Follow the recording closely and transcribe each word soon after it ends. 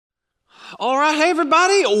All right, hey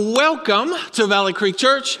everybody, welcome to Valley Creek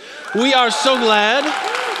Church. We are so glad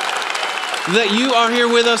that you are here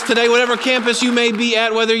with us today, whatever campus you may be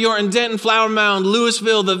at, whether you're in Denton, Flower Mound,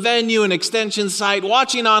 Louisville, the venue, an extension site,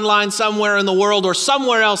 watching online somewhere in the world, or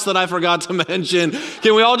somewhere else that I forgot to mention.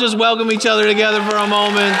 Can we all just welcome each other together for a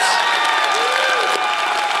moment?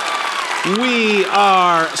 We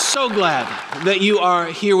are so glad that you are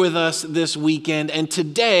here with us this weekend, and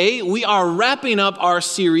today we are wrapping up our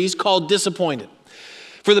series called Disappointed.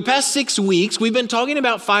 For the past 6 weeks, we've been talking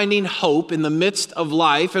about finding hope in the midst of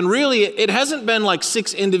life, and really it hasn't been like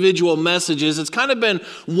 6 individual messages. It's kind of been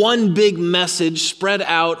one big message spread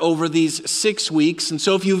out over these 6 weeks, and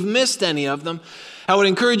so if you've missed any of them, I would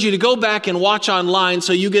encourage you to go back and watch online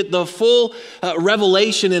so you get the full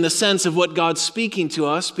revelation in a sense of what God's speaking to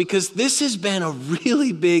us, because this has been a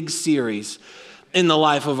really big series in the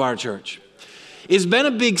life of our church. It's been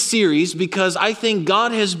a big series because I think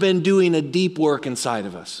God has been doing a deep work inside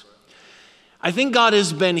of us. I think God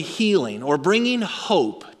has been healing or bringing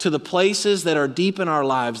hope to the places that are deep in our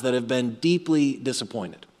lives that have been deeply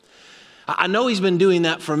disappointed. I know he's been doing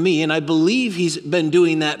that for me, and I believe he's been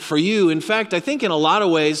doing that for you. In fact, I think in a lot of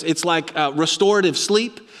ways, it's like restorative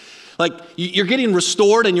sleep. Like you're getting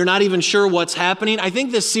restored and you're not even sure what's happening. I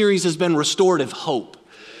think this series has been restorative hope.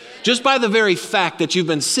 Just by the very fact that you've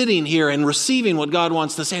been sitting here and receiving what God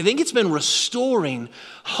wants to say, I think it's been restoring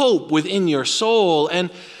hope within your soul.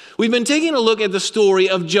 And we've been taking a look at the story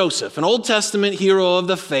of Joseph, an Old Testament hero of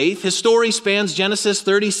the faith. His story spans Genesis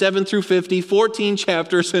 37 through 50, 14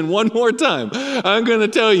 chapters. And one more time, I'm going to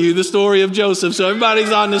tell you the story of Joseph so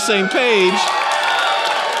everybody's on the same page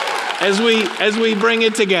as we bring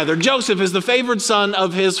it together. Joseph is the favored son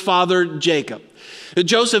of his father, Jacob.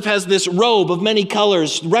 Joseph has this robe of many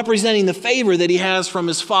colors representing the favor that he has from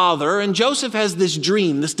his father. And Joseph has this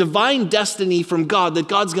dream, this divine destiny from God, that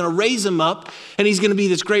God's going to raise him up and he's going to be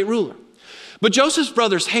this great ruler. But Joseph's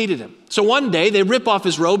brothers hated him. So one day they rip off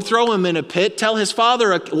his robe, throw him in a pit, tell his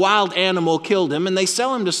father a wild animal killed him, and they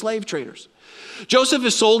sell him to slave traders. Joseph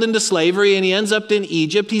is sold into slavery and he ends up in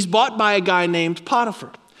Egypt. He's bought by a guy named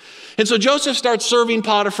Potiphar. And so Joseph starts serving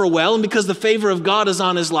Potiphar well, and because the favor of God is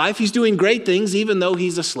on his life, he's doing great things even though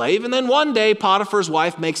he's a slave. And then one day Potiphar's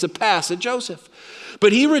wife makes a pass at Joseph.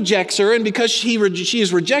 But he rejects her, and because she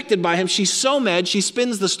is rejected by him, she's so mad she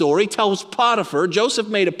spins the story, tells Potiphar Joseph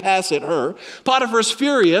made a pass at her. Potiphar's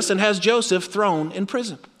furious and has Joseph thrown in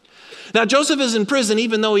prison. Now, Joseph is in prison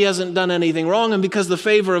even though he hasn't done anything wrong, and because the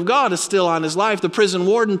favor of God is still on his life, the prison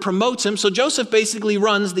warden promotes him, so Joseph basically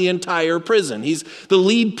runs the entire prison. He's the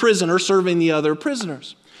lead prisoner serving the other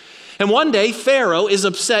prisoners. And one day, Pharaoh is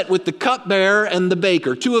upset with the cupbearer and the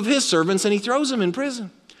baker, 2 of his servants, and he throws them in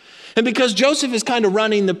prison. And because Joseph is kind of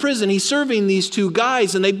running the prison, he's serving these 2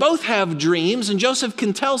 guys, and they both have dreams, and Joseph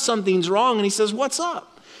can tell something's wrong, and he says, "What's up?"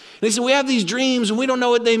 And he said, "We have these dreams and we don't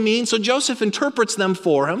know what they mean." So Joseph interprets them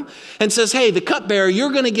for him and says, "Hey, the cupbearer,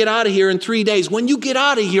 you're going to get out of here in 3 days. When you get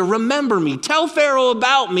out of here, remember me. Tell Pharaoh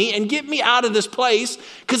about me and get me out of this place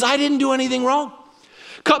because I didn't do anything wrong."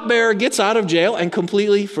 Cupbearer gets out of jail and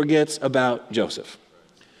completely forgets about Joseph.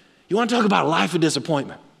 You want to talk about a life of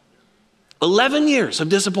disappointment? 11 years of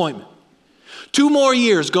disappointment. 2 more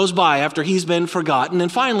years goes by after he's been forgotten,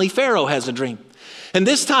 and finally Pharaoh has a dream. And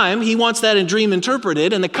this time, he wants that dream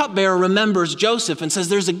interpreted, and the cupbearer remembers Joseph and says,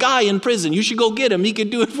 "There's a guy in prison. You should go get him. He can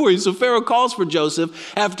do it for you." So Pharaoh calls for Joseph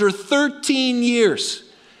after 13 years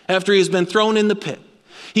after he has been thrown in the pit.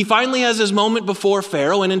 He finally has his moment before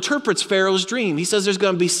Pharaoh and interprets Pharaoh's dream. He says there's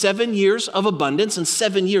going to be 7 years of abundance and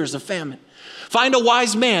 7 years of famine. Find a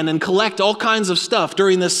wise man and collect all kinds of stuff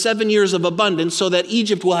during the 7 years of abundance so that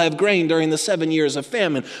Egypt will have grain during the 7 years of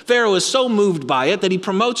famine. Pharaoh is so moved by it that he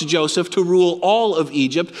promotes Joseph to rule all of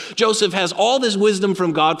Egypt. Joseph has all this wisdom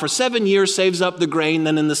from God for 7 years, saves up the grain.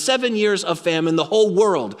 Then in the 7 years of famine, the whole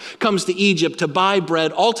world comes to Egypt to buy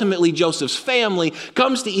bread. Ultimately, Joseph's family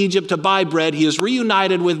comes to Egypt to buy bread. He is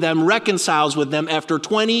reunited with them, reconciles with them after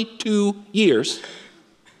 22 years.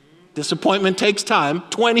 Disappointment takes time,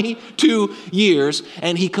 22 years,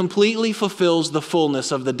 and he completely fulfills the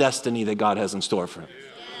fullness of the destiny that God has in store for him.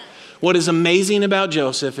 What is amazing about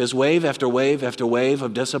Joseph is wave after wave after wave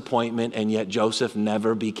of disappointment, and yet Joseph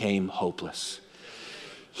never became hopeless.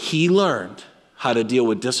 He learned how to deal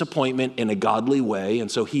with disappointment in a godly way, and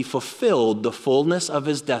so he fulfilled the fullness of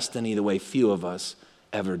his destiny the way few of us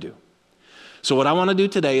ever do. So what I want to do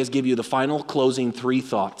today is give you the final closing 3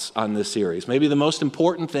 thoughts on this series. Maybe the most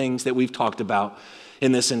important things that we've talked about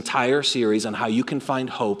in this entire series on how you can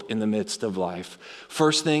find hope in the midst of life.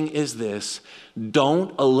 First thing is this: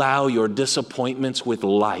 don't allow your disappointments with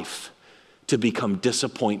life to become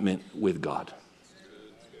disappointment with God.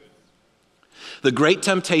 The great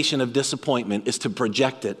temptation of disappointment is to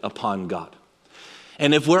project it upon God.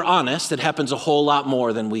 And if we're honest, it happens a whole lot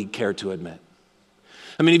more than we care to admit.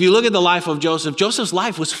 I mean, if you look at the life of Joseph, Joseph's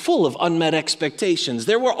life was full of unmet expectations.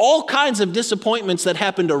 There were all kinds of disappointments that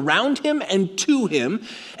happened around him and to him,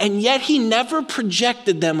 and yet he never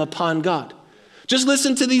projected them upon God. Just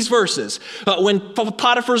listen to these verses. When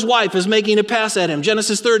Potiphar's wife is making a pass at him,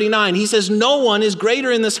 Genesis 39, he says, "No one is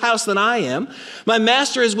greater in this house than I am. My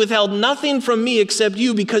master has withheld nothing from me except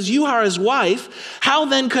you, because you are his wife. How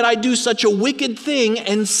then could I do such a wicked thing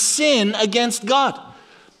and sin against God?"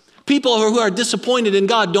 People who are disappointed in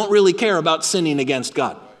God don't really care about sinning against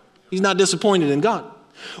God. He's not disappointed in God.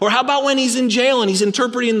 Or how about when he's in jail and he's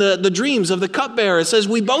interpreting the dreams of the cupbearer? It says,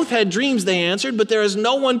 "We both had dreams," they answered, "but there is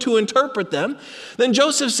no one to interpret them." Then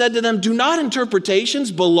Joseph said to them, "Do not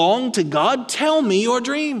interpretations belong to God? Tell me your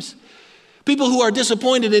dreams." People who are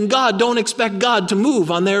disappointed in God don't expect God to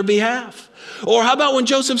move on their behalf. Or how about when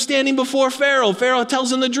Joseph's standing before Pharaoh? Pharaoh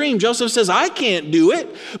tells him the dream. Joseph says, "I can't do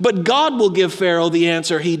it, but God will give Pharaoh the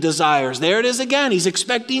answer he desires." There it is again. He's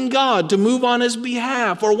expecting God to move on his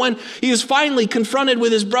behalf. Or when he is finally confronted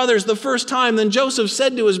with his brothers the first time, then Joseph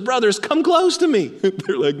said to his brothers, "Come close to me."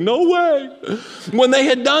 They're like, "No way." When they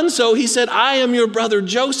had done so, he said, "I am your brother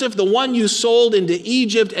Joseph, the one you sold into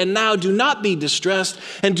Egypt. And now do not be distressed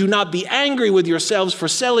and do not be angry with yourselves for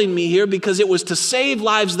selling me here, because it was to save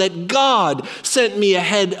lives that God sent me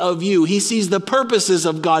ahead of you." He sees the purposes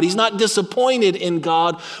of God. He's not disappointed in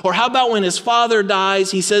God. Or how about when his father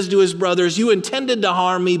dies, he says to his brothers, "You intended to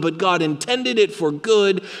harm me, but God intended it for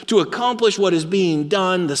good, to accomplish what is being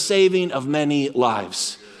done, the saving of many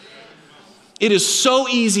lives." It is so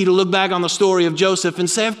easy to look back on the story of Joseph and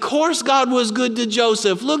say, of course God was good to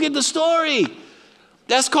Joseph. Look at the story.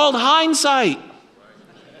 That's called hindsight.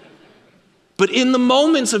 But in the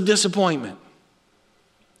moments of disappointment,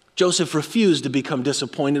 Joseph refused to become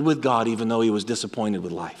disappointed with God, even though he was disappointed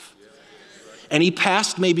with life. And he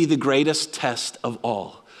passed maybe the greatest test of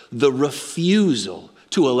all, the refusal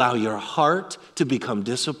to allow your heart to become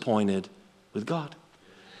disappointed with God.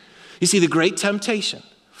 You see, the great temptation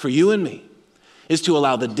for you and me is to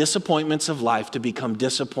allow the disappointments of life to become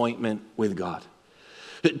disappointment with God.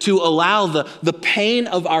 To allow the pain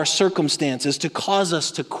of our circumstances to cause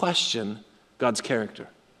us to question God's character.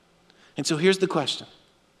 And so here's the question.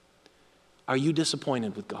 Are you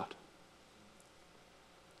disappointed with God?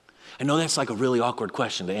 I know that's like a really awkward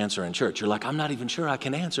question to answer in church. You're like, I'm not even sure I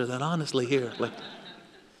can answer that honestly here. Like,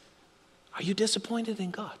 are you disappointed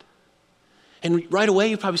in God? And right away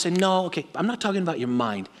you probably say, no, okay, I'm not talking about your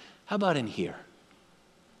mind. How about in here?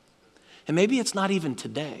 And maybe it's not even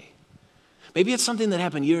today. Maybe it's something that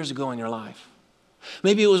happened years ago in your life.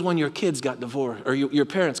 Maybe it was when your kids got divorced, or your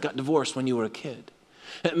parents got divorced when you were a kid.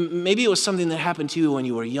 Maybe it was something that happened to you when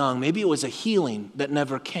you were young. Maybe it was a healing that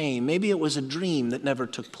never came. Maybe it was a dream that never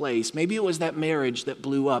took place. Maybe it was that marriage that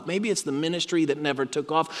blew up. Maybe it's the ministry that never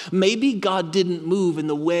took off. Maybe God didn't move in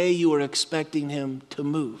the way you were expecting him to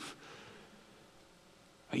move.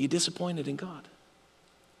 Are you disappointed in God?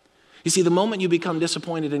 You see, the moment you become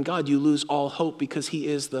disappointed in God, you lose all hope, because he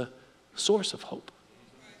is the source of hope.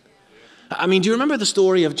 I mean, do you remember the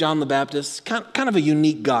story of John the Baptist? Kind of a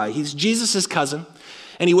unique guy. He's Jesus' cousin.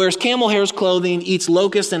 And he wears camel hair's clothing, eats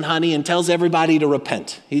locusts and honey, and tells everybody to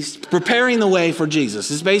repent. He's preparing the way for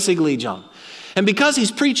Jesus. It's basically John. And because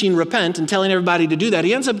he's preaching repent and telling everybody to do that,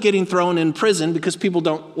 he ends up getting thrown in prison because people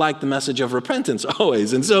don't like the message of repentance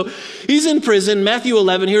always. And so he's in prison. Matthew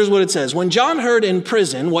 11, here's what it says. When John heard in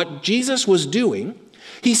prison what Jesus was doing,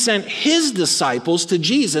 he sent his disciples to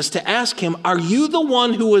Jesus to ask him, "Are you the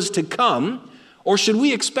one who was to come, or should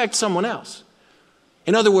we expect someone else?"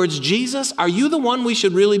 In other words, Jesus, are you the one we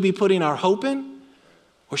should really be putting our hope in?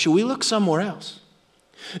 Or should we look somewhere else?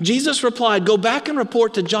 Jesus replied, "Go back and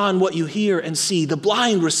report to John what you hear and see. The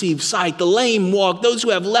blind receive sight, the lame walk, those who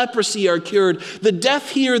have leprosy are cured, the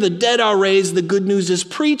deaf hear, the dead are raised, the good news is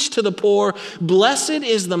preached to the poor. Blessed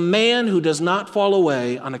is the man who does not fall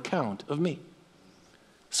away on account of me."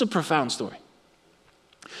 It's a profound story.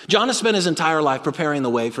 John has spent his entire life preparing the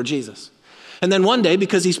way for Jesus. And then one day,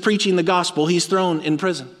 because he's preaching the gospel, he's thrown in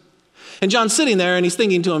prison. And John's sitting there and he's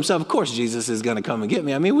thinking to himself, of course Jesus is going to come and get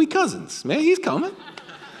me. I mean, we cousins, man, he's coming.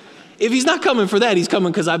 If he's not coming for that, he's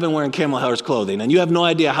coming because I've been wearing camel hair's clothing. And you have no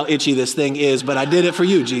idea how itchy this thing is, but I did it for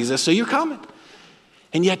you, Jesus, so you're coming.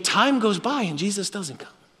 And yet time goes by and Jesus doesn't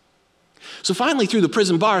come. So finally, through the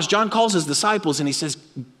prison bars, John calls his disciples and he says,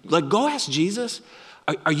 go ask Jesus,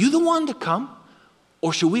 are you the one to come?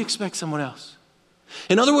 Or should we expect someone else?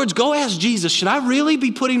 In other words, go ask Jesus, should I really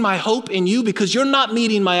be putting my hope in you because you're not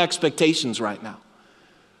meeting my expectations right now?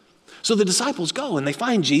 So the disciples go and they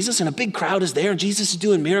find Jesus, and a big crowd is there, and Jesus is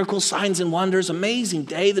doing miracles, signs and wonders, amazing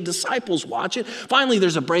day. The disciples watch it. Finally,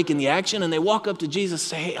 there's a break in the action, and they walk up to Jesus and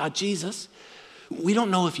say, hey, Jesus, we don't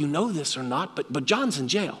know if you know this or not, but John's in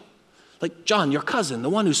jail. Like John, your cousin, the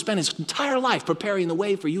one who spent his entire life preparing the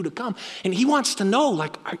way for you to come. And he wants to know,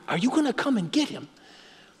 like, are you going to come and get him?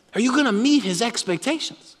 Are you going to meet his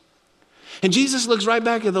expectations? And Jesus looks right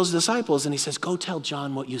back at those disciples and he says, go tell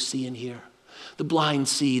John what you see and hear. The blind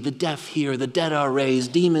see, the deaf hear, the dead are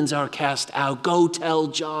raised, demons are cast out. Go tell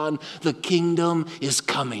John the kingdom is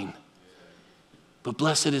coming. But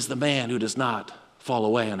blessed is the man who does not fall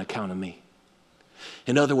away on account of me.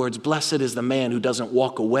 In other words, blessed is the man who doesn't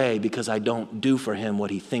walk away because I don't do for him what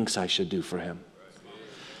he thinks I should do for him.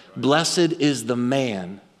 Blessed is the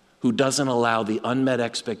man who doesn't allow the unmet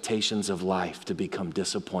expectations of life to become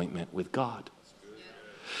disappointment with God.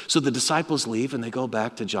 So the disciples leave and they go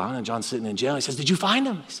back to John, and John's sitting in jail. He says, did you find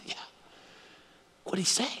him? He said, yeah. What did he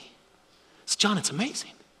say? He said, John, it's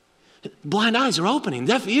amazing. Blind eyes are opening,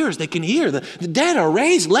 deaf ears, they can hear. The dead are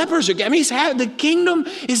raised, lepers are, the kingdom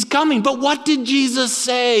is coming. But what did Jesus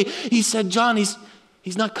say? He said, John, he's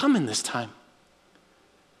not coming this time.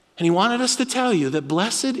 And he wanted us to tell you that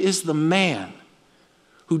blessed is the man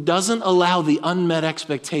who doesn't allow the unmet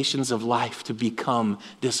expectations of life to become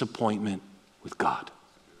disappointment with God.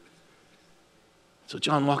 So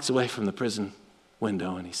John walks away from the prison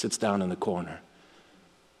window and he sits down in the corner,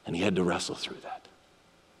 and he had to wrestle through that.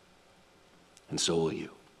 And so will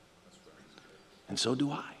you. And so do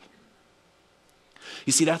I.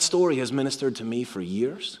 You see, that story has ministered to me for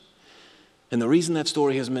years. And the reason that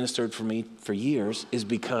story has ministered for me for years is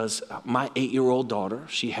because my 8-year-old daughter,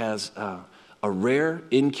 she has a rare,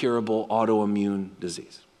 incurable autoimmune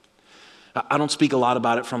disease. I don't speak a lot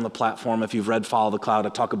about it from the platform. If you've read Follow the Cloud, I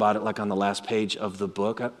talk about it like on the last page of the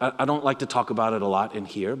book. I don't like to talk about it a lot in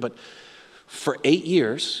here, but for 8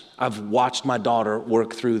 years, I've watched my daughter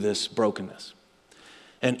work through this brokenness.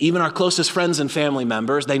 And even our closest friends and family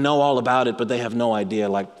members, they know all about it, but they have no idea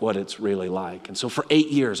like what it's really like. And so for 8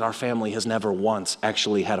 years, our family has never once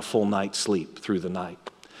actually had a full night's sleep through the night.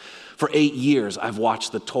 For 8 years, I've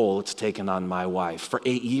watched the toll it's taken on my wife. For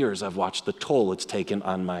 8 years, I've watched the toll it's taken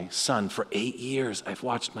on my son. For 8 years, I've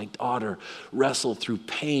watched my daughter wrestle through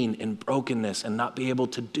pain and brokenness and not be able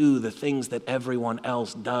to do the things that everyone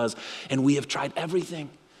else does. And we have tried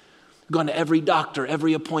everything. Gone to every doctor,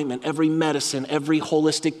 every appointment, every medicine, every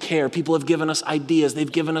holistic care. People have given us ideas.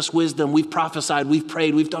 They've given us wisdom. We've prophesied. We've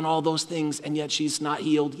prayed. We've done all those things, and yet she's not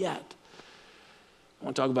healed yet. I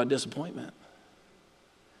want to talk about disappointment.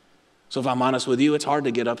 So if I'm honest with you, it's hard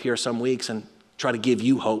to get up here some weeks and try to give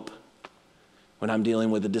you hope when I'm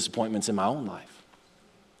dealing with the disappointments in my own life.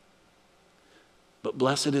 But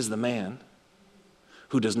blessed is the man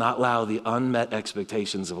who does not allow the unmet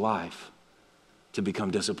expectations of life to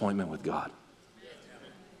become disappointment with God.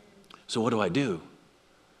 So what do?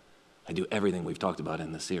 I do everything we've talked about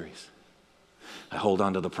in this series. I hold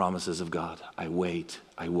on to the promises of God. I wait.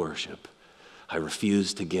 I worship. I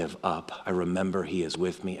refuse to give up. I remember he is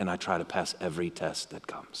with me, and I try to pass every test that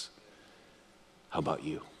comes. How about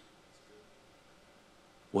you?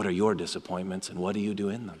 What are your disappointments, and what do you do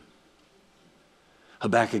in them?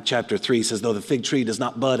 Habakkuk chapter 3 says, though the fig tree does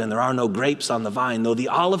not bud and there are no grapes on the vine, though the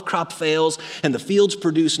olive crop fails and the fields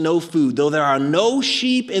produce no food, though there are no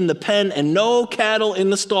sheep in the pen and no cattle in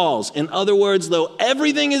the stalls. In other words, though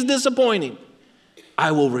everything is disappointing,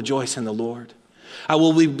 I will rejoice in the Lord. I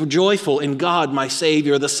will be joyful in God, my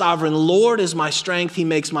Savior. The sovereign Lord is my strength. He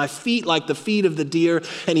makes my feet like the feet of the deer,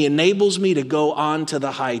 and he enables me to go on to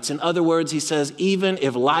the heights. In other words, he says, even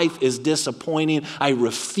if life is disappointing, I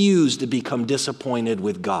refuse to become disappointed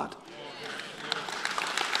with God.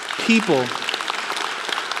 People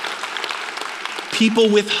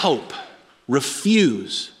with hope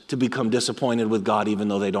refuse to become disappointed with God even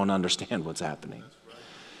though they don't understand what's happening.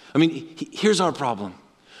 I mean, here's our problem.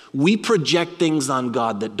 We project things on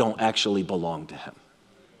God that don't actually belong to him.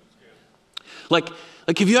 Like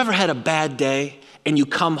have you ever had a bad day and you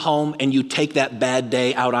come home and you take that bad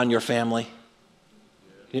day out on your family?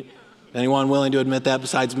 Anyone willing to admit that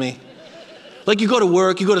besides me? Like you go to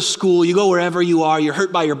work, you go to school, you go wherever you are, you're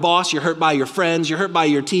hurt by your boss, you're hurt by your friends, you're hurt by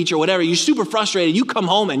your teacher, whatever. You're super frustrated. You come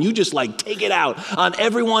home and you just like take it out on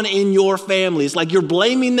everyone in your family. It's like you're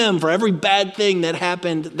blaming them for every bad thing that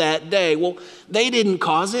happened that day. Well, they didn't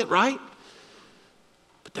cause it, right?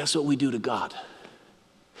 But that's what we do to God.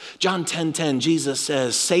 John 10:10, Jesus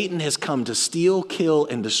says, Satan has come to steal, kill,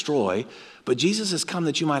 and destroy, but Jesus has come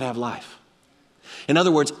that you might have life. In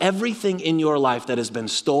other words, everything in your life that has been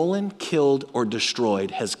stolen, killed, or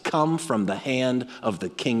destroyed has come from the hand of the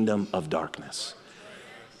kingdom of darkness.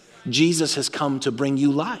 Jesus has come to bring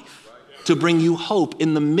you life, to bring you hope.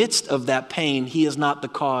 In the midst of that pain, he is not the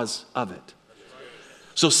cause of it.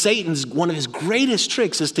 So Satan's, one of his greatest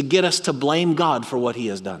tricks is to get us to blame God for what he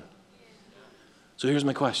has done. So here's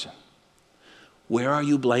my question. Where are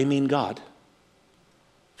you blaming God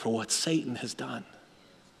for what Satan has done?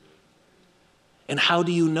 And how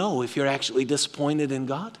do you know if you're actually disappointed in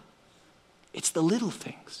God? It's the little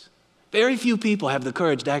things. Very few people have the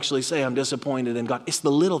courage to actually say, I'm disappointed in God. It's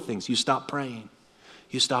the little things. You stop praying.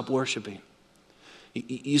 You stop worshiping.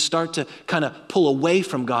 You start to kind of pull away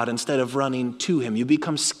from God instead of running to him. You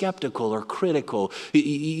become skeptical or critical.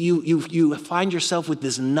 You find yourself with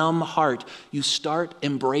this numb heart. You start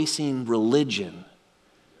embracing religion.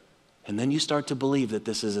 And then you start to believe that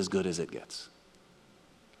this is as good as it gets.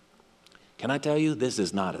 Can I tell you, this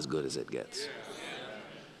is not as good as it gets.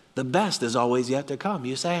 The best is always yet to come.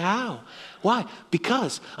 You say, how? Why?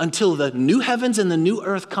 Because until the new heavens and the new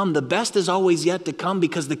earth come, the best is always yet to come,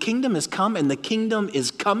 because the kingdom has come and the kingdom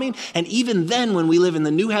is coming. And even then, when we live in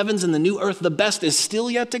the new heavens and the new earth, the best is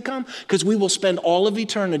still yet to come, because we will spend all of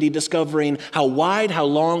eternity discovering how wide, how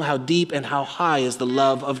long, how deep, and how high is the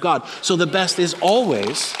love of God. So the best is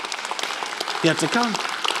always yet to come.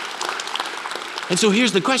 And so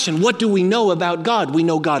here's the question. What do we know about God? We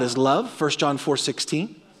know God is love, 1 John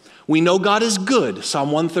 4:16. We know God is good,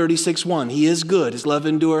 Psalm 136:1. He is good. His love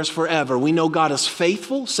endures forever. We know God is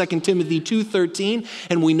faithful, 2 Timothy 2:13.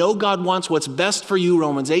 And we know God wants what's best for you,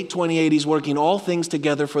 Romans 8:28. He's working all things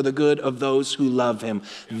together for the good of those who love him.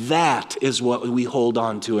 That is what we hold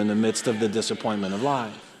on to in the midst of the disappointment of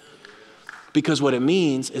life. Because what it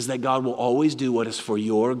means is that God will always do what is for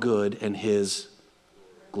your good and his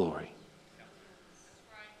glory.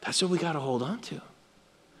 That's what we got to hold on to.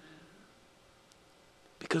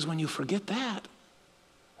 Because when you forget that,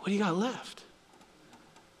 what do you got left?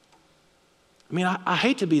 I mean, I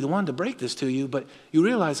hate to be the one to break this to you, but you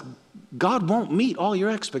realize God won't meet all your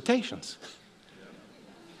expectations.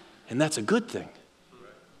 And that's a good thing. You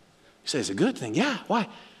say, it's a good thing. Yeah, why?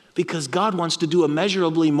 Because God wants to do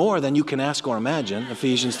immeasurably more than you can ask or imagine.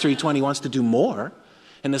 Ephesians 3:20 wants to do more.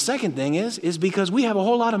 And the second thing is because we have a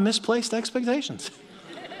whole lot of misplaced expectations.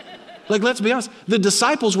 Like, let's be honest, the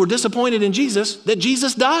disciples were disappointed in Jesus that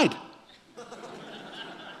Jesus died.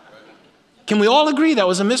 Can we all agree that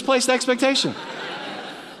was a misplaced expectation?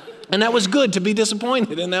 And that was good to be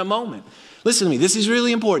disappointed in that moment. Listen to me, this is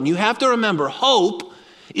really important. You have to remember, hope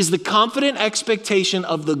is the confident expectation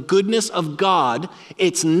of the goodness of God.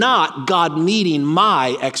 It's not God meeting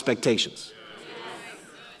my expectations.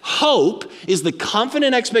 Hope is the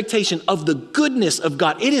confident expectation of the goodness of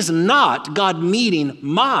God. It is not God meeting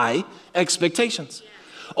my expectations.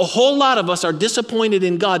 A whole lot of us are disappointed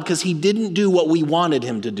in God because he didn't do what we wanted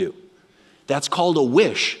him to do. That's called a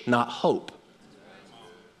wish, not hope.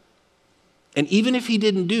 And even if he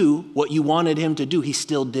didn't do what you wanted him to do, he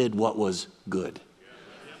still did what was good.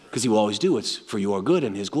 Because he will always do what's for your good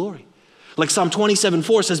and his glory. Like Psalm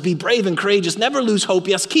 27:4 says, be brave and courageous, never lose hope.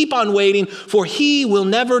 Yes, keep on waiting, for he will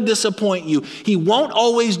never disappoint you. He won't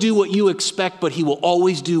always do what you expect, but he will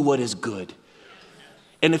always do what is good.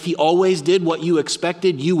 And if he always did what you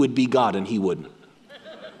expected, you would be God and he wouldn't.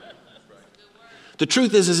 The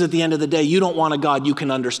truth is at the end of the day, you don't want a God you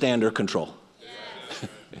can understand or control.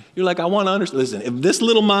 You're like, I want to understand. Listen, if this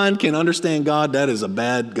little mind can understand God, that is a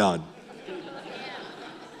bad God.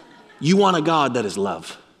 You want a God that is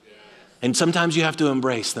love. And sometimes you have to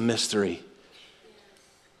embrace the mystery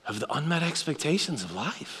of the unmet expectations of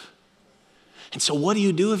life. And so what do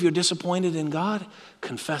you do if you're disappointed in God?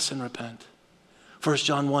 Confess and repent. 1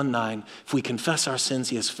 John 1:9, if we confess our sins,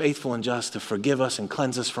 he is faithful and just to forgive us and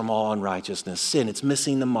cleanse us from all unrighteousness. Sin, it's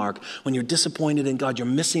missing the mark. When you're disappointed in God, you're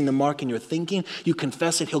missing the mark in your thinking. You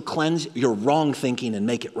confess it, he'll cleanse your wrong thinking and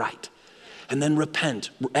make it right. And then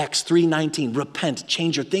repent. Acts 3:19, repent.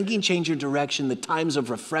 Change your thinking, change your direction. The times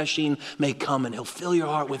of refreshing may come and he'll fill your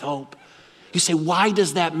heart with hope. You say, why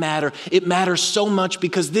does that matter? It matters so much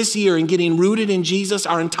because this year in getting rooted in Jesus,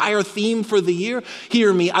 our entire theme for the year,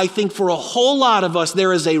 hear me, I think for a whole lot of us,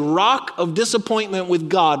 there is a rock of disappointment with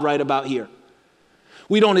God right about here.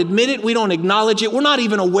 We don't admit it. We don't acknowledge it. We're not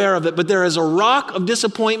even aware of it, but there is a rock of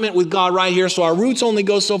disappointment with God right here. So our roots only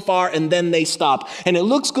go so far and then they stop. And it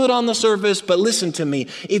looks good on the surface, but listen to me.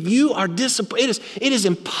 If you are disappointed, it is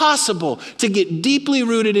impossible to get deeply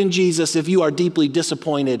rooted in Jesus if you are deeply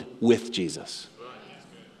disappointed with Jesus.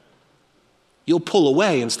 You'll pull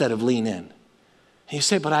away instead of lean in. And you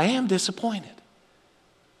say, but I am disappointed.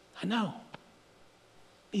 I know.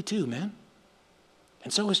 Me too, man.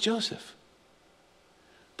 And so is Joseph.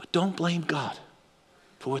 But don't blame God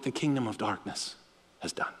for what the kingdom of darkness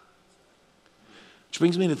has done. Which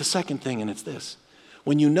brings me to the second thing, and it's this.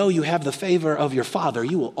 When you know you have the favor of your Father,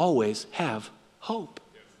 you will always have hope.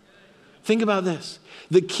 Think about this.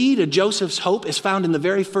 The key to Joseph's hope is found in the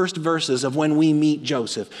very first verses of when we meet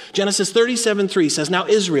Joseph. Genesis 37:3 says, "Now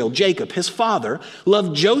Israel, Jacob, his father,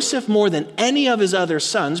 loved Joseph more than any of his other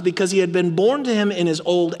sons because he had been born to him in his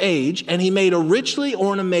old age, and he made a richly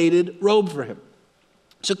ornamented robe for him."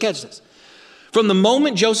 So catch this. From the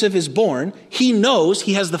moment Joseph is born, he knows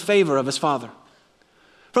he has the favor of his father.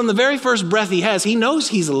 From the very first breath he has, he knows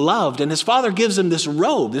he's loved, and his father gives him this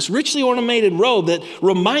robe, this richly ornamented robe that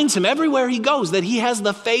reminds him everywhere he goes that he has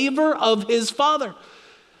the favor of his father.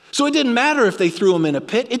 So it didn't matter if they threw him in a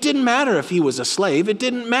pit. It didn't matter if he was a slave. It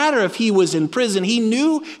didn't matter if he was in prison. He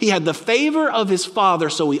knew he had the favor of his father,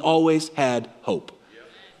 so he always had hope.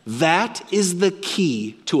 That is the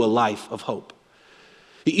key to a life of hope.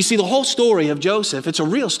 You see, the whole story of Joseph, it's a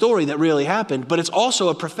real story that really happened, but it's also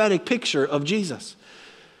a prophetic picture of Jesus.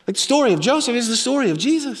 The story of Joseph is the story of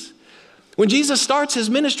Jesus. When Jesus starts his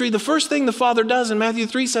ministry, the first thing the Father does in Matthew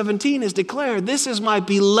 3:17 is declare, "This is my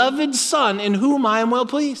beloved Son in whom I am well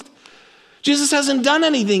pleased." Jesus hasn't done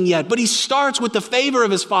anything yet, but he starts with the favor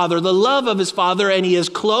of his Father, the love of his Father, and he is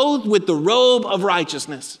clothed with the robe of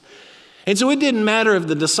righteousness. And so it didn't matter if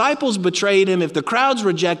the disciples betrayed him, if the crowds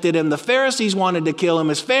rejected him, the Pharisees wanted to kill him,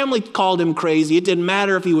 his family called him crazy. It didn't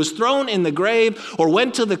matter if he was thrown in the grave or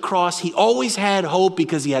went to the cross. He always had hope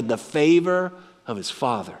because he had the favor of his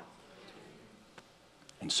Father.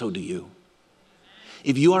 And so do you.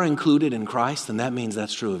 If you are included in Christ, then that means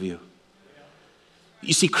that's true of you.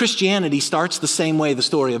 You see, Christianity starts the same way the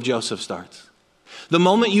story of Joseph starts. The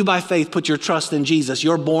moment you by faith put your trust in Jesus,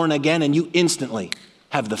 you're born again and you instantly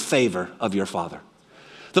have the favor of your Father.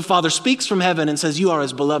 The Father speaks from heaven and says, "You are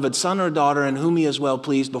his beloved son or daughter in whom he is well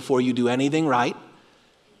pleased," before you do anything right,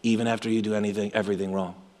 even after you do everything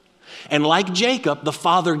wrong. And like Jacob, the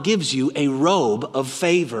Father gives you a robe of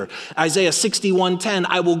favor. Isaiah 61:10,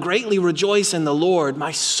 "I will greatly rejoice in the Lord.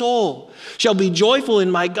 My soul shall be joyful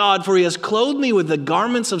in my God, for he has clothed me with the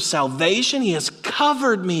garments of salvation. He has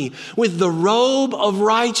covered me with the robe of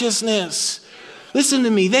righteousness." Listen to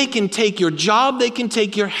me, they can take your job, they can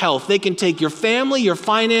take your health, they can take your family, your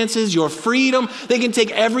finances, your freedom, they can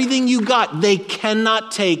take everything you got. They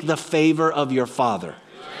cannot take the favor of your Father,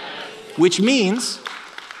 which means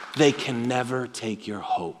they can never take your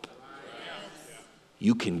hope.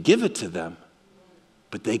 You can give it to them,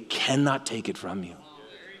 but they cannot take it from you.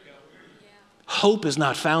 Hope is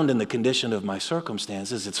not found in the condition of my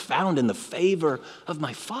circumstances, it's found in the favor of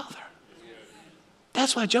my Father.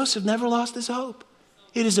 That's why Joseph never lost his hope.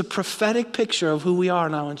 It is a prophetic picture of who we are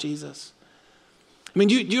now in Jesus. I mean,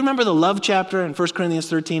 do you remember the love chapter in 1 Corinthians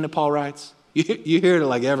 13 that Paul writes? You hear it at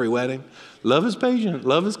like every wedding. Love is patient,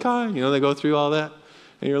 love is kind. You know, they go through all that.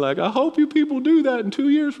 And you're like, I hope you people do that in 2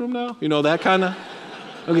 years from now. You know, that kind of.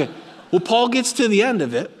 Okay. Well, Paul gets to the end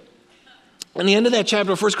of it. In the end of that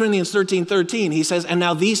chapter, 1 Corinthians 13:13, he says, "And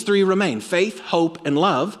now these three remain, faith, hope, and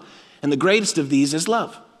love. And the greatest of these is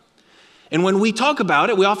love." And when we talk about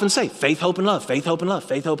it, we often say faith, hope, and love, faith, hope, and love,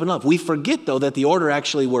 faith, hope, and love. We forget, though, that the order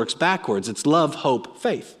actually works backwards. It's love, hope,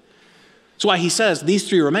 faith. That's why he says these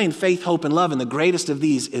three remain, faith, hope, and love, and the greatest of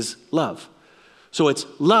these is love. So it's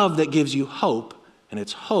love that gives you hope, and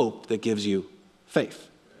it's hope that gives you faith.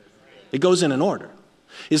 It goes in an order.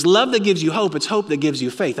 It's love that gives you hope, it's hope that gives you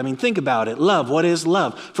faith. I mean, think about it. Love, what is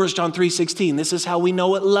love? 1 John 3:16, this is how we know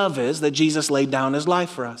what love is, that Jesus laid down his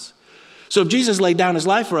life for us. So if Jesus laid down his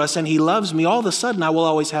life for us and he loves me, all of a sudden I will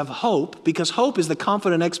always have hope, because hope is the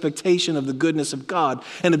confident expectation of the goodness of God.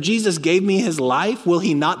 And if Jesus gave me his life, will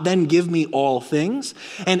he not then give me all things?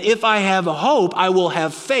 And if I have a hope, I will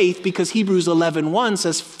have faith, because Hebrews 11:1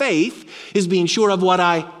 says faith is being sure of what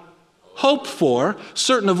I hope for,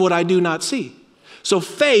 certain of what I do not see. So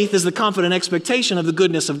faith is the confident expectation of the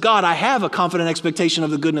goodness of God. I have a confident expectation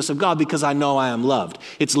of the goodness of God because I know I am loved.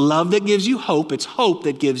 It's love that gives you hope. It's hope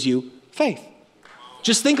that gives you faith.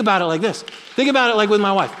 Just think about it like this. Think about it like with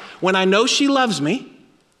my wife. When I know she loves me,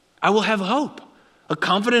 I will have hope, a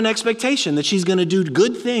confident expectation that she's going to do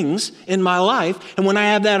good things in my life. And when I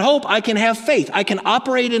have that hope, I can have faith. I can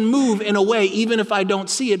operate and move in a way even if I don't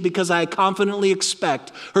see it, because I confidently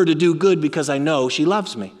expect her to do good because I know she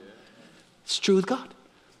loves me. It's true with God.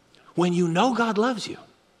 When you know God loves you,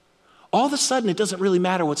 all of a sudden, it doesn't really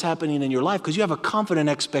matter what's happening in your life, because you have a confident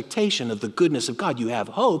expectation of the goodness of God. You have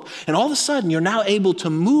hope. And all of a sudden, you're now able to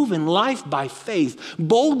move in life by faith,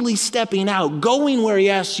 boldly stepping out, going where he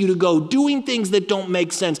asks you to go, doing things that don't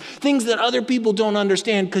make sense, things that other people don't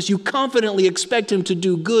understand, because you confidently expect him to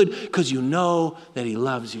do good because you know that he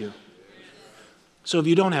loves you. So if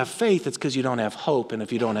you don't have faith, it's because you don't have hope. And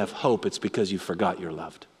if you don't have hope, it's because you forgot you're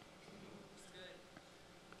loved.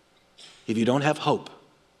 If you don't have hope,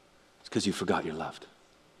 it's because you forgot you're loved.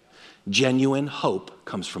 Genuine hope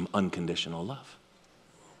comes from unconditional love.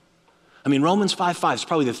 I mean, Romans 5:5 is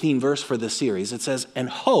probably the theme verse for this series. It says, and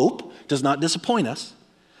hope does not disappoint us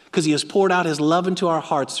because he has poured out his love into our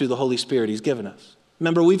hearts through the Holy Spirit he's given us.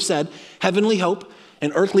 Remember, we've said heavenly hope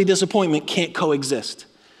and earthly disappointment can't coexist.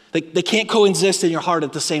 They can't coexist in your heart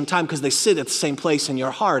at the same time because they sit at the same place in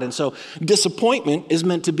your heart. And so disappointment is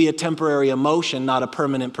meant to be a temporary emotion, not a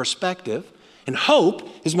permanent perspective. And hope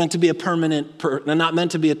is meant to be not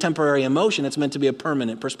meant to be a temporary emotion. It's meant to be a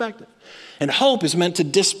permanent perspective. And hope is meant to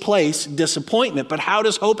displace disappointment. But how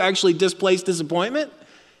does hope actually displace disappointment?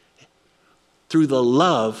 Through the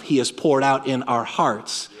love he has poured out in our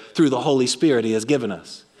hearts, through the Holy Spirit he has given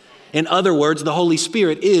us. In other words, the Holy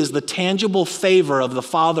Spirit is the tangible favor of the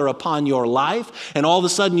Father upon your life. And all of a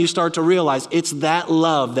sudden you start to realize it's that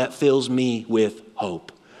love that fills me with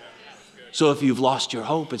hope. So if you've lost your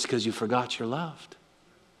hope, it's because you forgot you're loved.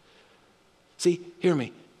 See, hear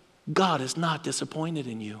me. God is not disappointed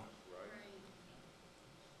in you.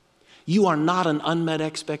 You are not an unmet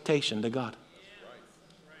expectation to God.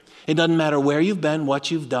 It doesn't matter where you've been,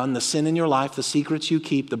 what you've done, the sin in your life, the secrets you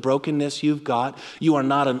keep, the brokenness you've got. You are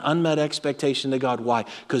not an unmet expectation to God. Why?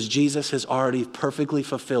 Because Jesus has already perfectly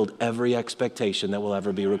fulfilled every expectation that will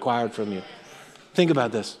ever be required from you. Think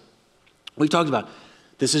about this. We've talked about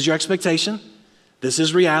this is your expectation. This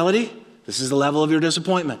is reality. This is the level of your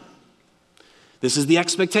disappointment. This is the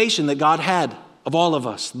expectation that God had of all of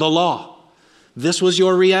us, the law. This was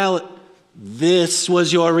your reality. This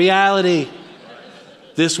was your reality.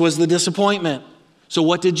 This was the disappointment. So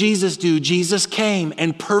what did Jesus do? Jesus came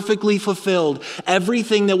and perfectly fulfilled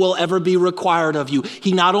everything that will ever be required of you.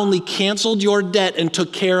 He not only canceled your debt and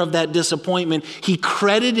took care of that disappointment, he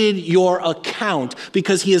credited your account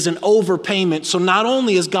because he is an overpayment. So not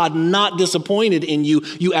only is God not disappointed in you,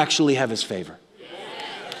 you actually have his favor.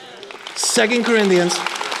 2 Corinthians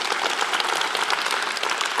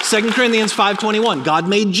 5:21, God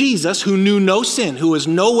made Jesus, who knew no sin, who was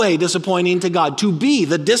no way disappointing to God, to be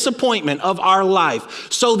the disappointment of our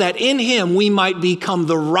life, so that in him we might become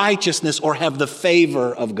the righteousness or have the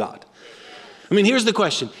favor of God. I mean, here's the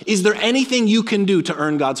question. Is there anything you can do to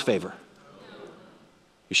earn God's favor?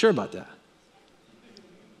 You sure about that?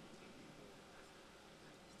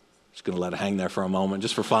 Just going to let it hang there for a moment,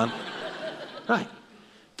 just for fun. Right.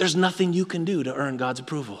 There's nothing you can do to earn God's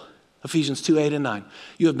approval. Ephesians 2:8-9.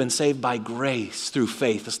 You have been saved by grace through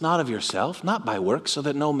faith. It's not of yourself, not by works, so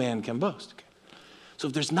that no man can boast. Okay. So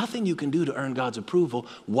if there's nothing you can do to earn God's approval,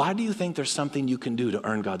 why do you think there's something you can do to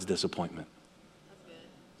earn God's disappointment?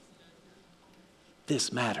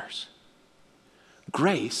 This matters.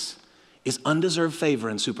 Grace is undeserved favor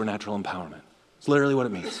and supernatural empowerment. It's literally what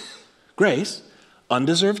it means. Grace,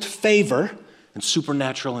 undeserved favor and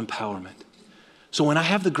supernatural empowerment. So when I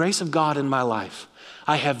have the grace of God in my life,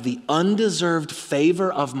 I have the undeserved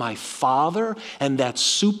favor of my Father, and that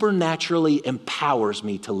supernaturally empowers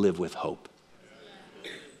me to live with hope.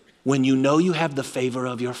 When you know you have the favor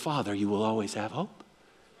of your Father, you will always have hope.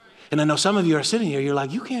 And I know some of you are sitting here, you're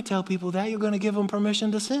like, you can't tell people that. You're going to give them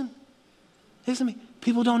permission to sin. Listen to me.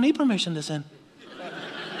 People don't need permission to sin.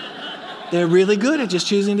 They're really good at just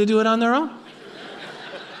choosing to do it on their own.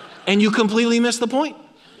 And you completely miss the point.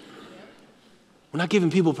 We're not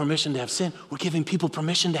giving people permission to have sin. We're giving people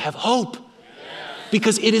permission to have hope.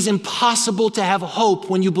 Because it is impossible to have hope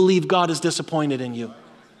when you believe God is disappointed in you.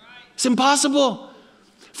 It's impossible.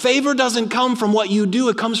 Favor doesn't come from what you do.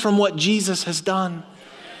 It comes from what Jesus has done.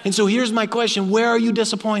 And so here's my question. Where are you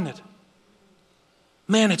disappointed?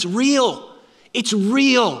 Man, it's real. It's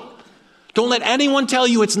real. Don't let anyone tell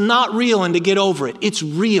you it's not real and to get over it. It's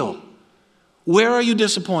real. Where are you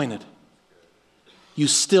disappointed? You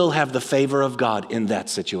still have the favor of God in that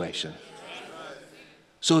situation.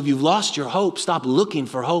 So if you've lost your hope, stop looking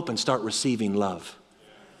for hope and start receiving love.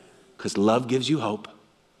 Because love gives you hope,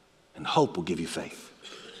 and hope will give you faith.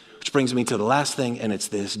 Which brings me to the last thing, and it's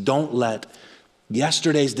this. Don't let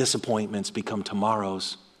yesterday's disappointments become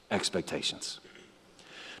tomorrow's expectations.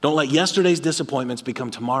 Don't let yesterday's disappointments become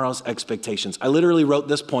tomorrow's expectations. I literally wrote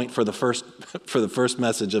this point for the first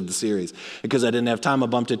message of the series because I didn't have time. I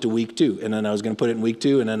bumped it to week 2, and then I was going to put it in week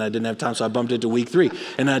 2, and then I didn't have time, so I bumped it to week 3,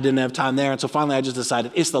 and I didn't have time there, and so finally I just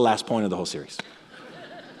decided it's the last point of the whole series.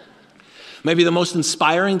 Maybe the most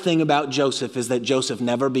inspiring thing about Joseph is that Joseph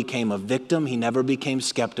never became a victim, he never became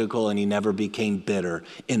skeptical, and he never became bitter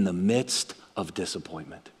in the midst of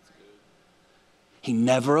disappointment. He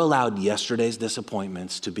never allowed yesterday's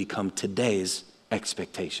disappointments to become today's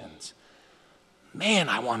expectations. Man,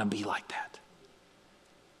 I want to be like that.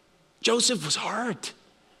 Joseph was hurt.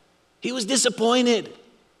 He was disappointed.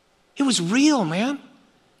 It was real, man.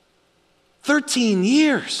 13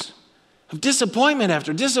 years of disappointment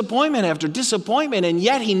after disappointment after disappointment, and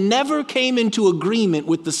yet he never came into agreement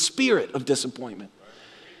with the spirit of disappointment.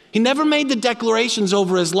 He never made the declarations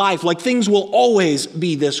over his life like things will always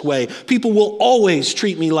be this way. People will always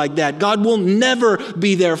treat me like that. God will never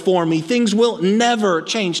be there for me. Things will never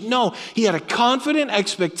change. No, he had a confident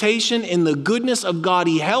expectation in the goodness of God.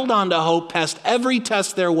 He held on to hope past every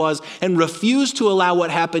test there was and refused to allow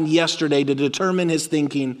what happened yesterday to determine his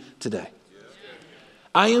thinking today.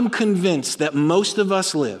 I am convinced that most of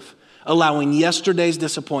us live allowing yesterday's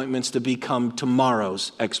disappointments to become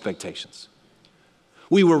tomorrow's expectations.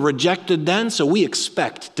 We were rejected then, so we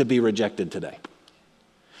expect to be rejected today.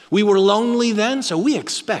 We were lonely then, so we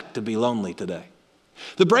expect to be lonely today.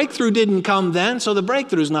 The breakthrough didn't come then, so the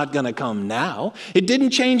breakthrough is not going to come now. It didn't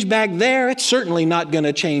change back there. It's certainly not going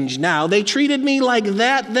to change now. They treated me like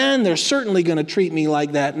that then. They're certainly going to treat me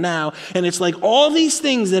like that now. And it's like all these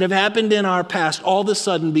things that have happened in our past all of a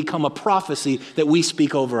sudden become a prophecy that we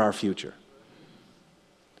speak over our future.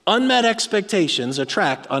 Unmet expectations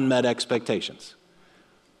attract unmet expectations.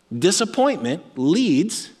 Disappointment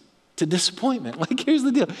leads to disappointment. Like, here's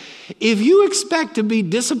the deal. If you expect to be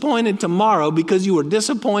disappointed tomorrow because you were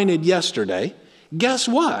disappointed yesterday, guess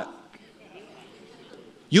what?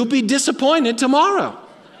 You'll be disappointed tomorrow.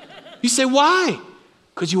 You say, why?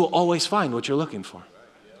 Because you will always find what you're looking for.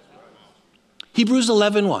 Hebrews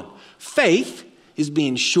 11:1. Faith is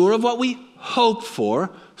being sure of what we hope for,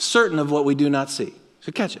 certain of what we do not see.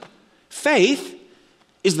 So catch it. Faith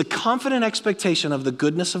is the confident expectation of the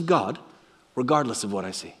goodness of God, regardless of what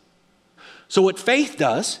I see. So what faith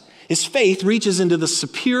does is faith reaches into the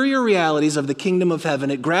superior realities of the kingdom of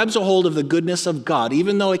heaven. It grabs a hold of the goodness of God,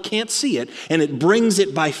 even though it can't see it, and it brings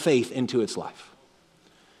it by faith into its life.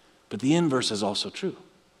 But the inverse is also true.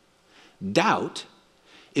 Doubt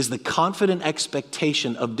is the confident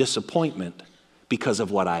expectation of disappointment because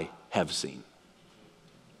of what I have seen.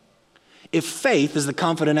 If faith is the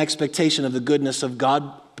confident expectation of the goodness of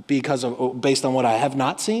God based on what I have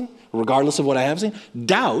not seen, regardless of what I have seen,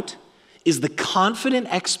 doubt is the confident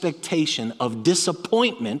expectation of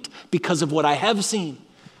disappointment because of what I have seen.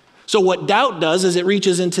 So what doubt does is it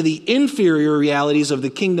reaches into the inferior realities of the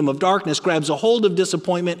kingdom of darkness, grabs a hold of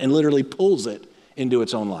disappointment, and literally pulls it into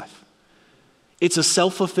its own life. It's a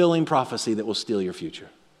self-fulfilling prophecy that will steal your future.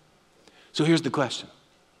 So here's the question.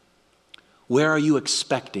 Where are you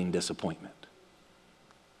expecting disappointment?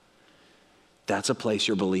 That's a place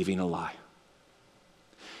you're believing a lie.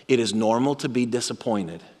 It is normal to be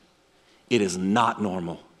disappointed. It is not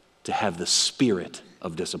normal to have the spirit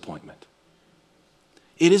of disappointment.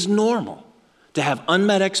 It is normal to have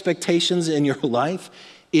unmet expectations in your life.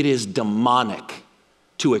 It is demonic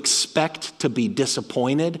to expect to be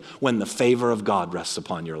disappointed when the favor of God rests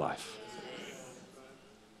upon your life.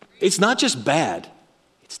 It's not just bad,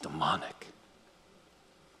 it's demonic.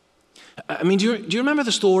 I mean, do you remember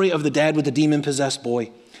the story of the dad with the demon-possessed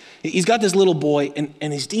boy? He's got this little boy,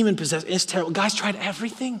 and he's demon-possessed. It's terrible. Guy's tried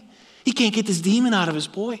everything. He can't get this demon out of his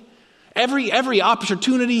boy. Every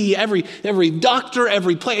opportunity, every doctor,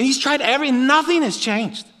 every place, he's tried nothing has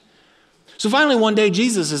changed. So finally one day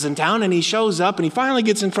Jesus is in town, and he shows up, and he finally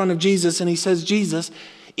gets in front of Jesus, and he says, Jesus,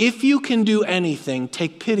 if you can do anything,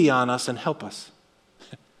 take pity on us and help us.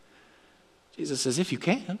 Jesus says, if you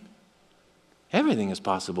can. Everything is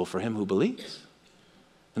possible for him who believes.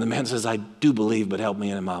 And the man says, I do believe, but help me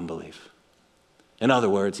in my unbelief. In other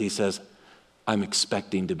words, he says, I'm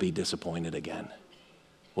expecting to be disappointed again.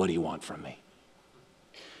 What do you want from me?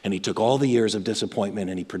 And he took all the years of disappointment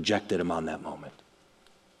and he projected them on that moment.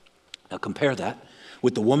 Now compare that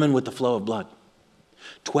with the woman with the flow of blood.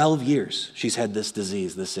 12 years she's had this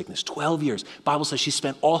disease, this sickness. 12 years. Bible says she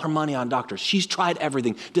spent all her money on doctors. She's tried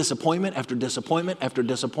everything. Disappointment after disappointment after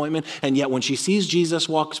disappointment. And yet when she sees Jesus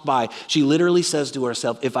walks by, she literally says to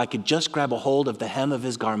herself, if I could just grab a hold of the hem of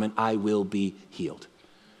his garment, I will be healed.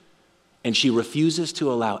 And she refuses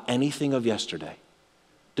to allow anything of yesterday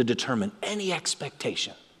to determine any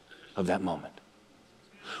expectation of that moment.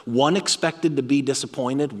 One expected to be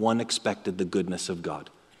disappointed. One expected the goodness of God.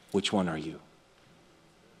 Which one are you?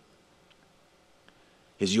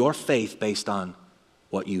 Is your faith based on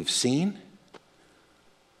what you've seen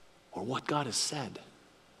or what God has said?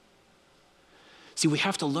 See, we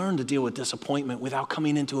have to learn to deal with disappointment without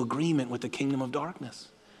coming into agreement with the kingdom of darkness,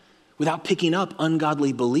 without picking up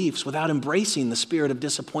ungodly beliefs, without embracing the spirit of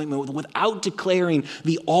disappointment, without declaring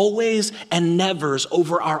the always and nevers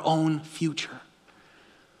over our own future.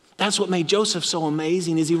 That's what made Joseph so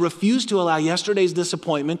amazing, is he refused to allow yesterday's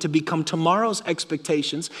disappointment to become tomorrow's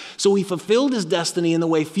expectations. So he fulfilled his destiny in the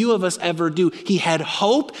way few of us ever do. He had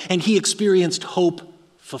hope, and he experienced hope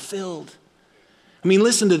fulfilled. I mean,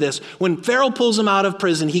 listen to this. When Pharaoh pulls him out of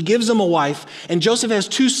prison, he gives him a wife, and Joseph has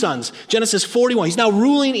 2 sons. Genesis 41. He's now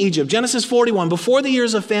ruling Egypt. Genesis 41. Before the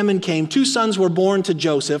years of famine came, 2 sons were born to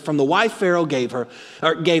Joseph from the wife Pharaoh gave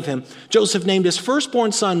him. Joseph named his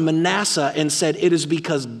firstborn son Manasseh and said, "It is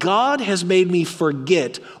because God has made me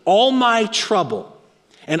forget all my trouble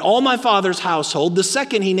and all my father's household." The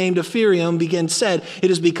second he named Ephraim said,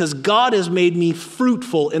 "It is because God has made me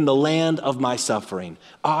fruitful in the land of my suffering."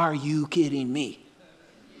 Are you kidding me?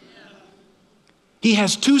 He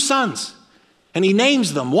has 2 sons, and he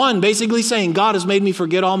names them. One basically saying, God has made me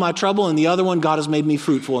forget all my trouble, and the other one, God has made me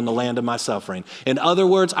fruitful in the land of my suffering. In other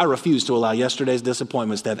words, I refuse to allow yesterday's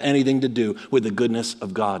disappointments to have anything to do with the goodness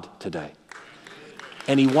of God today.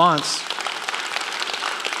 And he wants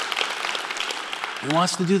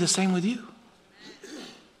to do the same with you.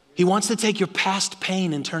 He wants to take your past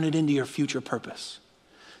pain and turn it into your future purpose.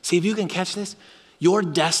 See, if you can catch this, your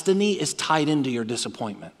destiny is tied into your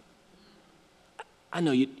disappointment. I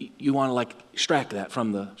know you want to strike that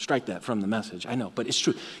from the message. I know, but it's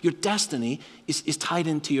true. Your destiny is tied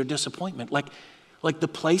into your disappointment. Like the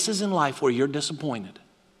places in life where you're disappointed,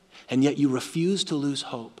 and yet you refuse to lose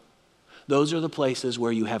hope. Those are the places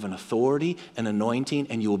where you have an authority, an anointing,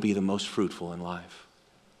 and you will be the most fruitful in life.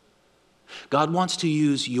 God wants to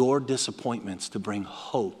use your disappointments to bring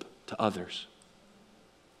hope to others.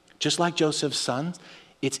 Just like Joseph's sons,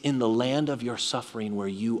 it's in the land of your suffering where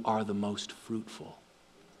you are the most fruitful.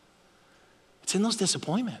 It's in those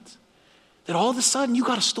disappointments that all of a sudden you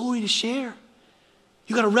got a story to share.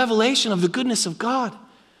 You got a revelation of the goodness of God.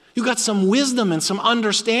 You got some wisdom and some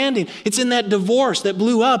understanding. It's in that divorce that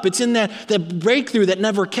blew up. It's in that breakthrough that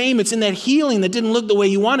never came. It's in that healing that didn't look the way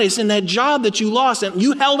you wanted. It's in that job that you lost, and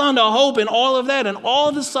you held on to hope and all of that, and all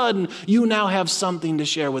of a sudden you now have something to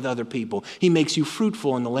share with other people. He makes you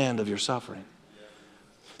fruitful in the land of your suffering.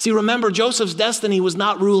 See, remember, Joseph's destiny was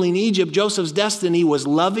not ruling Egypt. Joseph's destiny was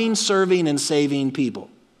loving, serving, and saving people.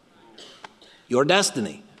 Your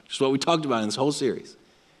destiny, which is what we talked about in this whole series,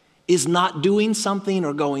 is not doing something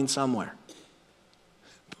or going somewhere.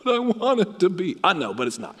 But I want it to be. I know, but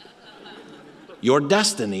it's not. Your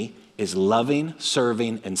destiny is loving,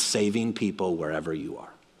 serving, and saving people wherever you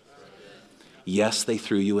are. Yes, they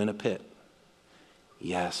threw you in a pit.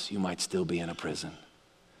 Yes, you might still be in a prison.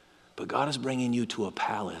 But God is bringing you to a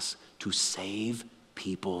palace to save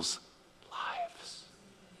people's lives.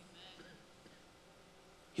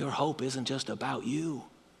 Your hope isn't just about you.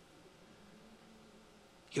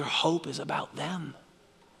 Your hope is about them.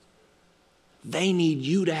 They need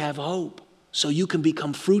you to have hope so you can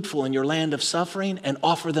become fruitful in your land of suffering and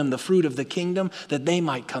offer them the fruit of the kingdom that they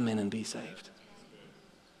might come in and be saved.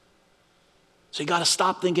 So you got to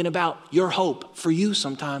stop thinking about your hope for you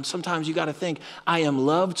sometimes. Sometimes you got to think, I am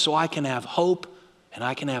loved so I can have hope and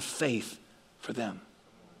I can have faith for them.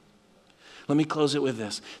 Let me close it with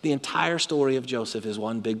this. The entire story of Joseph is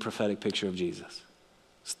one big prophetic picture of Jesus.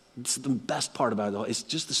 It's the best part about it all. It's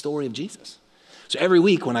just the story of Jesus. So every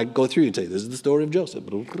week when I go through and say, this is the story of Joseph.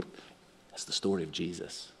 That's the story of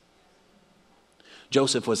Jesus.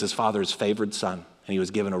 Joseph was his father's favored son, and he was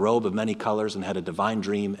given a robe of many colors and had a divine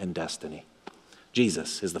dream and destiny.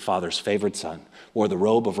 Jesus is the Father's favored son, wore the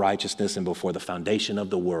robe of righteousness, and before the foundation of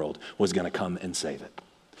the world was going to come and save it.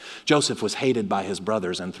 Joseph was hated by his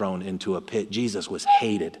brothers and thrown into a pit. Jesus was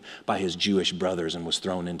hated by his Jewish brothers and was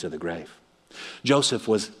thrown into the grave. Joseph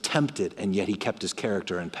was tempted, and yet he kept his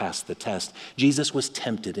character and passed the test. Jesus was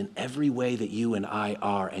tempted in every way that you and I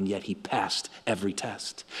are, and yet he passed every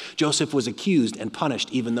test. Joseph was accused and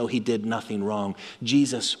punished even though he did nothing wrong.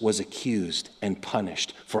 Jesus was accused and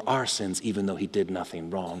punished for our sins even though he did nothing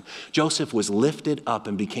wrong. Joseph was lifted up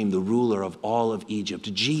and became the ruler of all of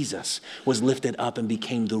Egypt. Jesus was lifted up and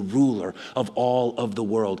became the ruler of all of the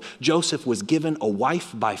world. Joseph was given a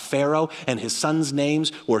wife by Pharaoh, and his sons'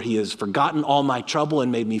 names were He Has Forgotten All My Trouble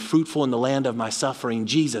and Made Me Fruitful in the Land of My Suffering.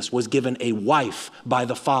 Jesus was given a wife by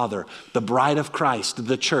the Father, the bride of Christ,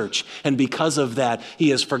 the church. And because of that, He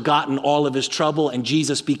has forgotten all of his trouble, and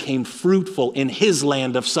Jesus became fruitful in his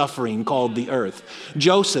land of suffering called the earth.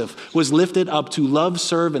 Joseph was lifted up to love,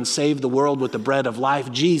 serve, and save the world with the bread of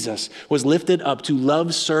life. Jesus was lifted up to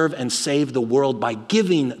love, serve, and save the world by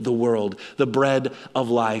giving the world the bread of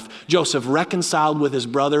life. Joseph reconciled with his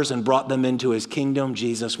brothers and brought them into his kingdom.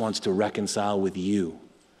 Jesus wants to reconcile with you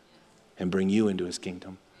and bring you into his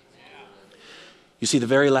kingdom. You see, the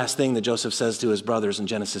very last thing that Joseph says to his brothers in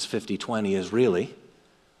Genesis 50:20 is really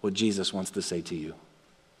what Jesus wants to say to you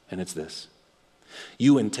And it's this: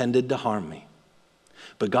 you intended to harm me,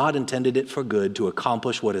 but God intended it for good to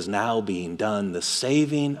accomplish what is now being done, the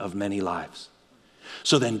saving of many lives.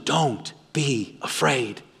 So then don't be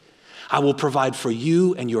afraid. I will provide for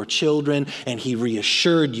you and your children. And he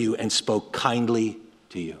reassured you and spoke kindly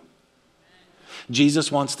to you.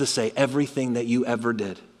 Jesus wants to say everything that you ever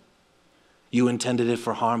did, you intended it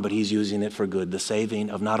for harm, but he's using it for good, the saving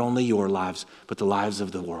of not only your lives, but the lives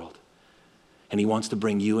of the world. And he wants to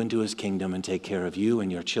bring you into his kingdom and take care of you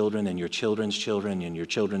and your children and your children's children and your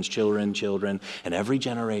children's children and every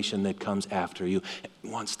generation that comes after you. He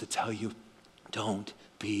wants to tell you, don't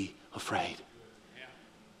be afraid.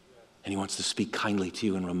 And he wants to speak kindly to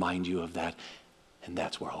you and remind you of that. And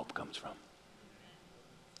that's where hope comes from.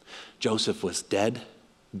 Joseph was dead,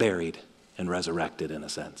 buried, and resurrected in a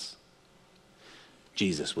sense.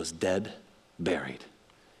 Jesus was dead, buried,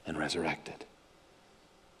 and resurrected.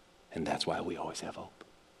 And that's why we always have hope.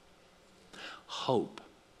 Hope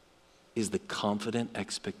is the confident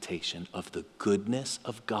expectation of the goodness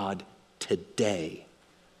of God today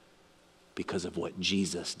because of what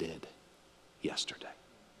Jesus did yesterday.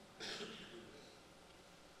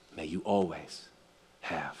 May you always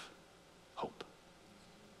have hope.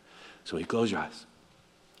 So you close your eyes.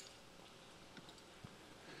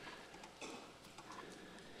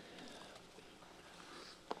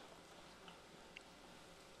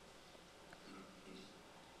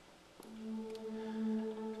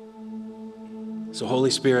 So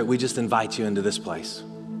Holy Spirit, we just invite you into this place.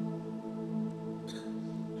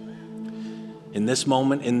 In this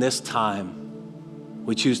moment, in this time,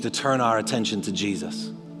 we choose to turn our attention to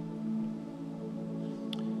Jesus,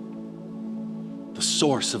 the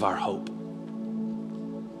source of our hope.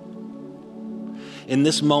 In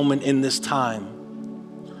this moment, in this time,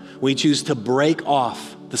 we choose to break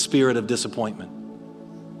off the spirit of disappointment.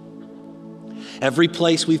 Every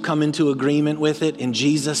place we've come into agreement with it, in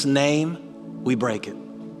Jesus' name, we break it.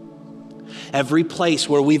 Every place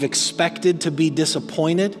where we've expected to be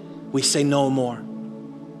disappointed, we say no more.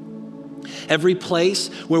 Every place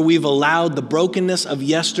where we've allowed the brokenness of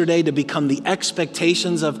yesterday to become the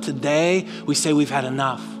expectations of today, we say we've had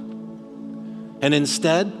enough. And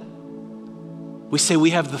instead, we say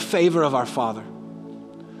we have the favor of our Father.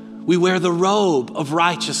 We wear the robe of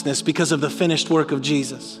righteousness because of the finished work of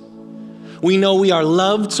Jesus. We know we are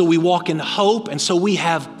loved, so we walk in hope, and so we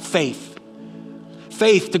have faith.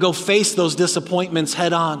 Faith to go face those disappointments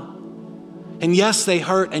head on. And yes, they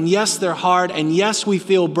hurt, and yes, they're hard, and yes, we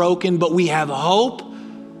feel broken, but we have hope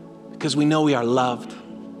because we know we are loved.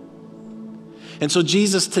 And so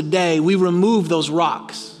Jesus, today, we remove those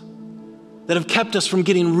rocks that have kept us from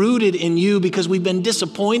getting rooted in you because we've been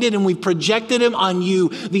disappointed and we've projected them on you,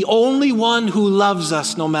 the only one who loves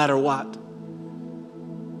us no matter what.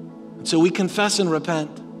 And so we confess and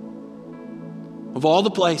repent of all the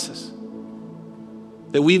places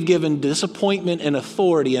that we've given disappointment and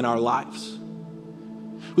authority in our lives.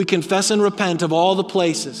 We confess and repent of all the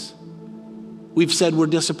places we've said we're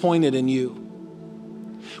disappointed in you.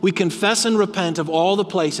 We confess and repent of all the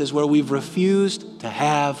places where we've refused to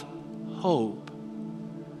have hope.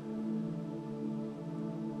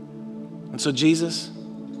 And so Jesus,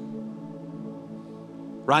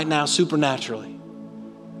 right now, supernaturally,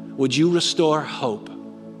 would you restore hope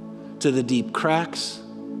to the deep cracks,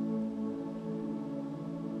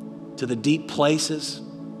 to the deep places,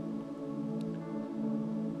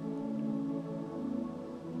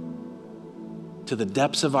 to the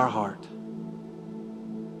depths of our heart,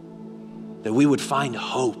 that we would find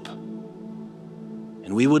hope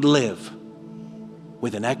and we would live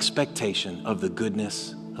with an expectation of the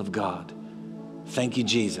goodness of God. Thank you,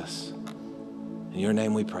 Jesus. In your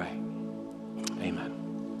name we pray. Amen.